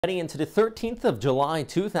Heading into the 13th of July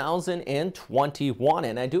 2021,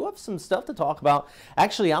 and I do have some stuff to talk about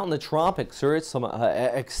actually out in the tropics. There is some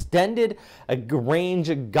extended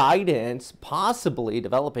range guidance, possibly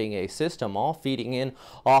developing a system all feeding in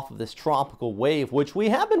off of this tropical wave, which we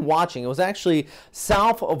have been watching. It was actually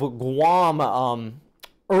south of Guam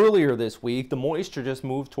earlier this week. The moisture just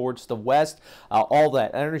moved towards the west, all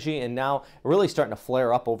that energy, and now really starting to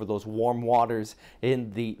flare up over those warm waters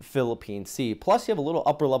in the Philippine Sea. Plus, you have a little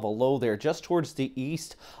upper level low there just towards the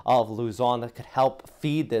east of Luzon that could help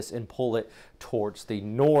feed this and pull it towards the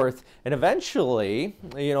north. And eventually,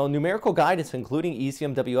 numerical guidance, including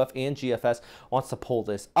ECMWF and GFS, wants to pull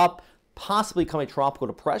this up, possibly become a tropical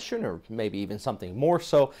depression or maybe even something more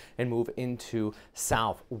so, and move into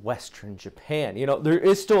southwestern Japan. There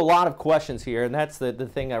is still a lot of questions here, and that's the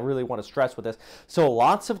thing I really want to stress with this. So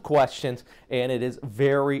lots of questions, and it is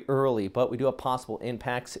very early, but we do have possible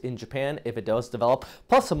impacts in Japan if it does develop,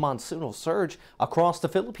 plus a monsoonal surge across the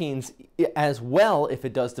Philippines as well if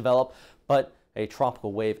it does develop, but a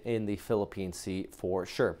tropical wave in the Philippine Sea for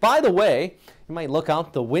sure. By the way, you might look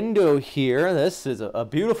out the window here. This is a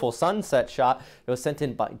beautiful sunset shot. It was sent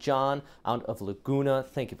in by John out of Laguna.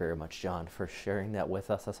 Thank you very much, John, for sharing that with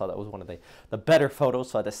us. I saw that was one of the better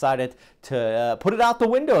photos, so I decided to put it out the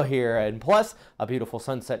window here. And plus, a beautiful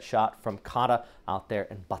sunset shot from Kata out there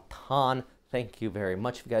in Bataan. Thank you very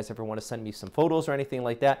much. If you guys ever want to send me some photos or anything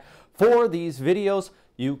like that for these videos,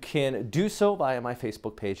 you can do so via my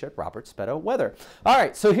Facebook page at Robert Spetto Weather. All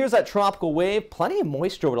right, so here's that tropical wave. Plenty of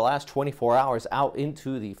moisture over the last 24 hours out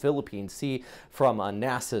into the Philippine Sea from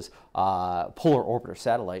NASA's polar orbiter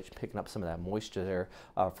satellite, picking up some of that moisture there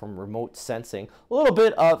from remote sensing. A little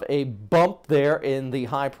bit of a bump there in the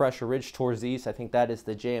high pressure ridge towards the east. I think that is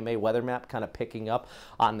the JMA weather map kind of picking up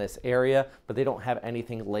on this area, but they don't have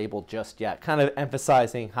anything labeled just yet, kind of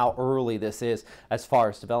emphasizing how early this is as far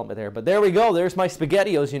as development there. But there we go. There's my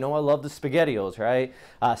SpaghettiOs. I love the SpaghettiOs, right?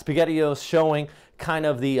 SpaghettiOs showing kind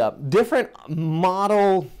of the different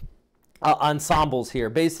model ensembles here,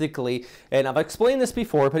 basically. And I've explained this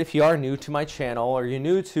before, but if you are new to my channel or you're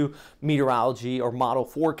new to meteorology or model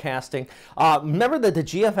forecasting, remember that the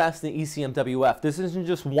GFS and the ECMWF, this isn't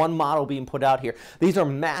just one model being put out here. These are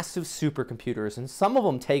massive supercomputers, and some of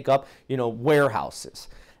them take up, warehouses.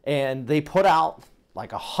 And they put out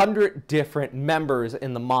like 100 different members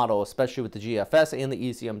in the model, especially with the GFS and the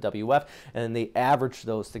ECMWF, and they average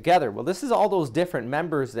those together. Well, this is all those different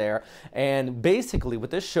members there, and basically what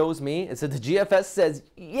this shows me is that the GFS says,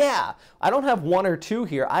 yeah, I don't have one or two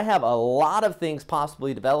here. I have a lot of things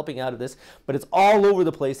possibly developing out of this, but it's all over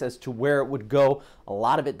the place as to where it would go. A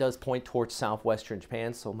lot of it does point towards southwestern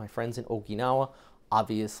Japan, so my friends in Okinawa,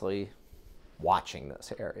 obviously watching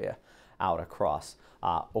this area out across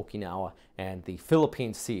Okinawa and the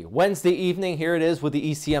Philippine Sea. Wednesday evening, here it is with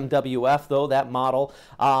the ECMWF, though, that model.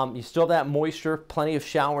 You still have that moisture, plenty of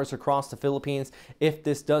showers across the Philippines. If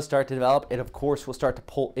this does start to develop, it of course will start to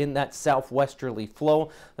pull in that southwesterly flow.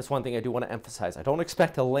 That's one thing I do want to emphasize. I don't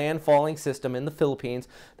expect a landfalling system in the Philippines.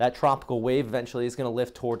 That tropical wave eventually is going to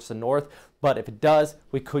lift towards the north, but if it does,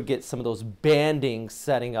 we could get some of those bandings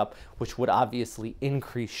setting up, which would obviously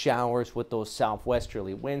increase showers with those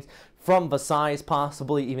southwesterly winds from Visayas,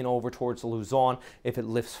 possibly even over towards Luzon if it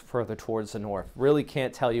lifts further towards the north. Really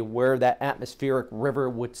can't tell you where that atmospheric river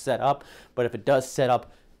would set up, but if it does set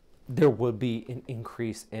up, there would be an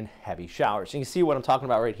increase in heavy showers. And you see what I'm talking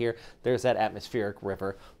about right here. There's that atmospheric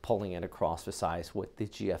river pulling in across Visayas with the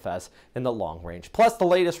GFS in the long range. Plus the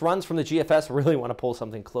latest runs from the GFS really want to pull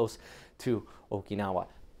something close to Okinawa.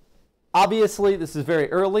 Obviously, this is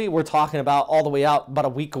very early. We're talking about all the way out about a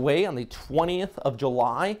week away on the 20th of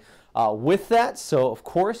July. With that, so of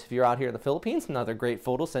course, if you're out here in the Philippines, another great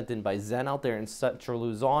photo sent in by Zen out there in central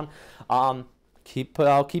Luzon. I'll keep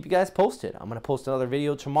you guys posted. I'm going to post another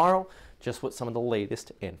video tomorrow just with some of the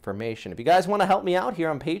latest information. If you guys want to help me out here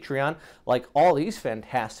on Patreon, like all these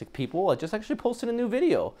fantastic people, I just actually posted a new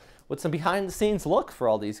video with some behind-the-scenes look for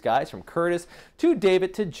all these guys, from Curtis to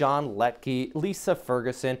David to John Letke, Lisa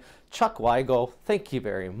Ferguson, Chuck Weigel. Thank you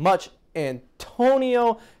very much.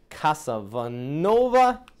 Antonio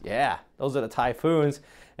Casavanova, yeah, those are the typhoons.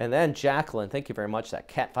 And then Jacqueline, thank you very much, that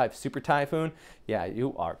Cat 5 Super Typhoon. Yeah,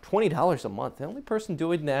 you are $20 a month, the only person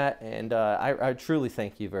doing that, and I truly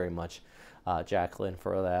thank you very much, Jacqueline,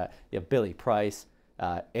 for that. You have Billy Price,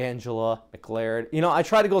 Angela McLaren. I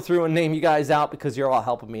try to go through and name you guys out because you're all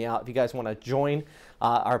helping me out. If you guys want to join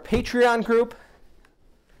our Patreon group,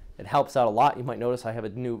 it helps out a lot. You might notice I have a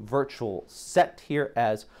new virtual set here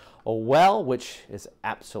as well, which is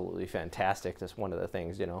absolutely fantastic. That's one of the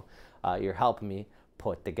things, you're helping me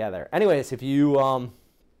put together. Anyways, if you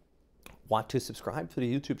want to subscribe to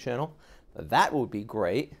the YouTube channel, that would be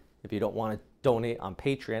great. If you don't want to donate on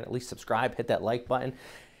Patreon, at least subscribe, hit that like button.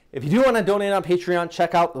 If you do want to donate on Patreon,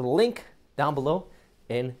 check out the link down below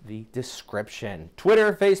in the description.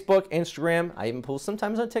 Twitter, Facebook, Instagram. I even post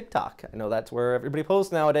sometimes on TikTok. I know that's where everybody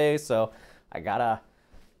posts nowadays, so I gotta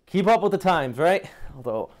keep up with the times, right?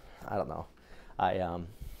 Although, I don't know.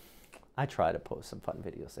 I try to post some fun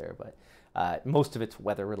videos there, but most of it's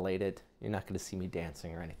weather related. You're not going to see me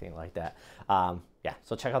dancing or anything like that. Yeah,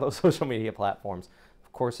 so check out those social media platforms.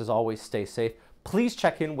 Of course, as always, stay safe. Please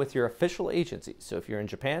check in with your official agency. So if you're in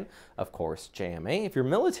Japan, of course, JMA. If you're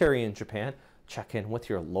military in Japan, check in with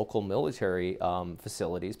your local military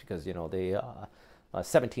facilities, because, you know, they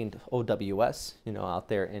 17th OWS, you know, out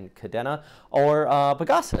there in Cadena, or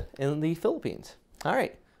Bagasa in the Philippines. All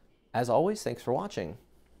right. As always, thanks for watching,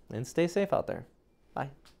 and stay safe out there. Bye.